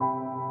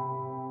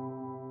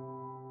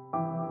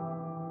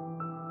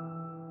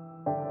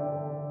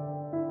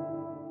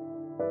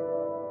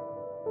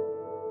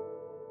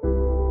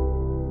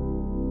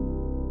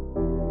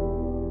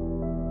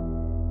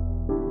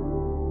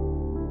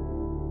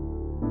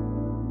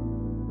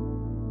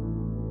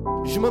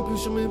Je m'appuie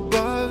sur mes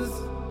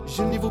bases,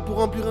 j'ai le niveau pour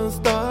remplir un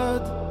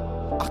stade.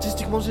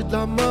 Artistiquement j'ai de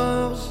la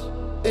marge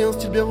et un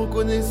style bien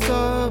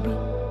reconnaissable.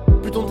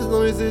 Putain t'es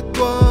dans les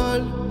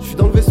étoiles, je suis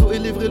dans le vaisseau et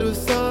les vrais le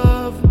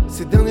savent.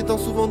 Ces derniers temps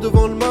souvent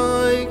devant le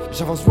mic,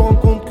 j'avance, je me rends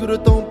compte que le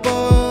temps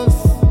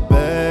passe.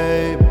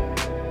 Babe,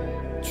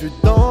 tu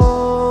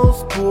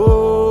danses pour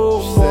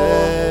moi. Je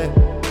sais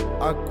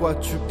à quoi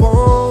tu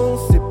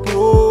penses et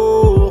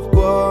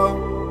pourquoi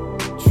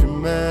tu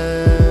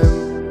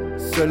m'aimes.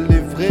 Seuls les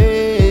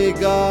vrais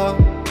gars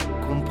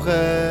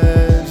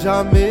comprennent.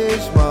 Jamais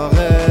je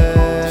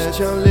m'arrête, je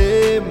tiens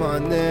les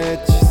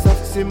manettes. Ils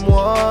savent que c'est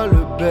moi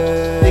le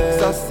bête et que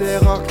ça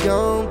sert à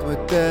rien de me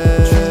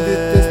taire. Tu me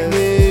détestes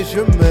mais je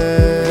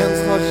m'aime. Rien ne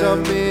sera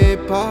jamais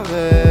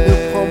pareil. Ne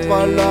prends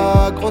pas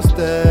la grosse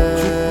tête,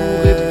 tu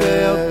pourrais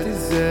perdre tes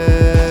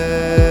ailes.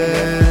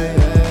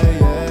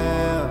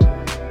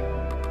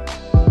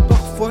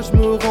 Parfois je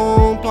me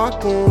rends pas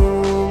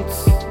compte.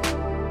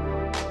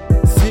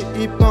 Si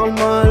ils parlent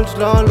mal je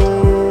l'allonge.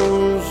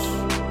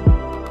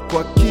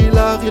 Quoi qu'il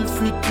arrive le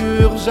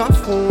futur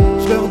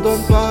j'affronte. Je leur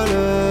donne pas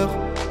l'heure,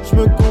 je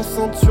me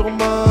concentre sur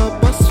ma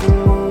passion.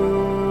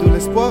 De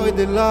l'espoir et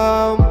des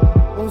larmes,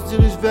 on se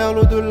dirige vers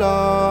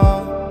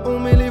l'au-delà. On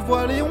met les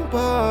voiles et on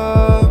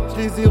part.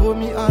 Je les ai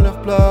remis à leur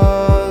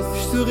place.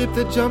 Je serai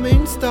peut-être jamais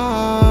une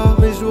star,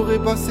 mais j'aurai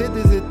passé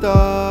des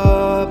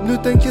étapes. Ne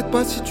t'inquiète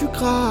pas si tu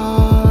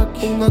craques,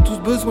 on a tous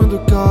besoin de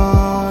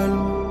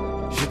calme.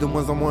 J'ai de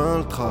moins en moins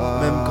le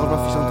trac, même quand je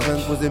m'affiche en train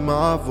de poser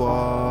ma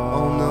voix.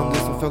 En Inde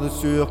sans faire de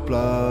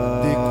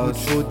surplace, des coups de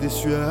chaud, des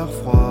sueurs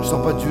froides. Je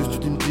sens pas juste,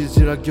 tu me dis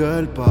j'ai la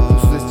gueule pas. On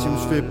sous-estime,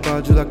 je fais pas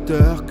de jeu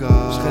d'acteur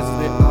car je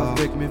resterai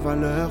avec mes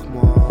valeurs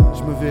moi.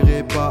 Je me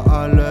verrai pas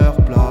à leur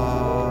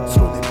place.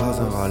 Slow n'est pas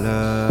un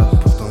râleur,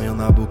 pourtant y'en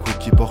a beaucoup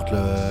qui portent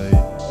l'œil.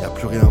 Y'a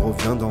plus rien,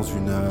 revient dans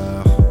une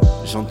heure.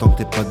 J'entends que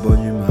t'es pas de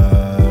bonne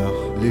humeur.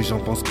 Les gens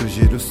pensent que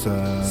j'ai le seul.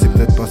 C'est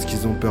peut-être parce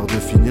qu'ils ont peur de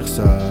finir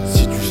seul.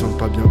 Si tu chantes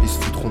pas bien, ils se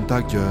foutront de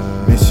ta gueule.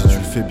 Mais si tu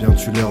le fais bien,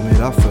 tu leur mets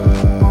la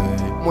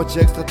feuille.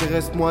 Moitié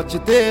extraterrestre, moitié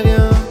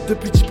terrien.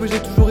 Depuis petit peu, j'ai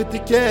toujours été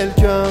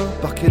quelqu'un.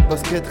 Parquet de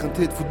basket,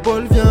 rinté de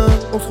football, viens.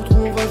 On se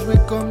retrouve, on va jouer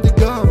comme des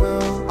gamins.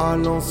 À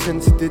l'ancienne,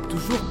 c'était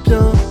toujours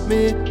bien.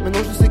 Mais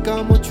maintenant, je sais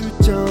qu'à moi tu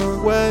tiens.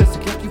 Ouais, c'est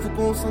clair qu'il faut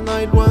qu'on s'en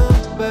aille loin,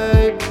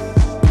 babe.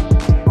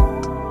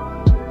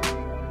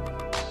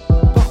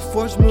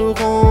 Parfois je me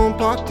rends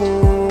pas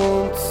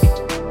compte.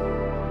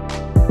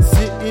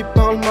 Si ils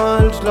parlent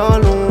mal, je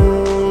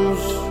l'allonge.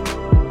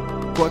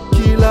 Quoi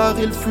qu'il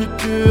arrive le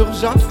futur,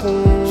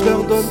 j'affronte. Je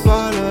leur donne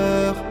pas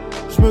l'heure,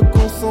 je me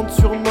concentre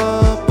sur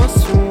ma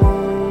passion.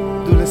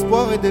 De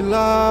l'espoir et des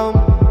larmes,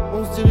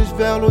 on se dirige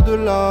vers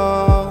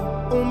l'au-delà.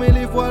 On met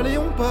les voiles et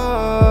on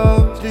part.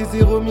 Je les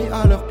ai remis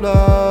à leur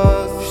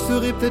place. Je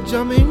serai peut-être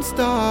jamais une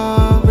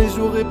star, mais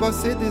j'aurai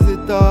passé des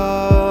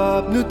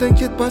étapes. Ne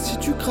t'inquiète pas si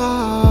tu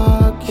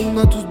craques, on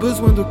a tous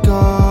besoin de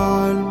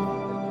calme.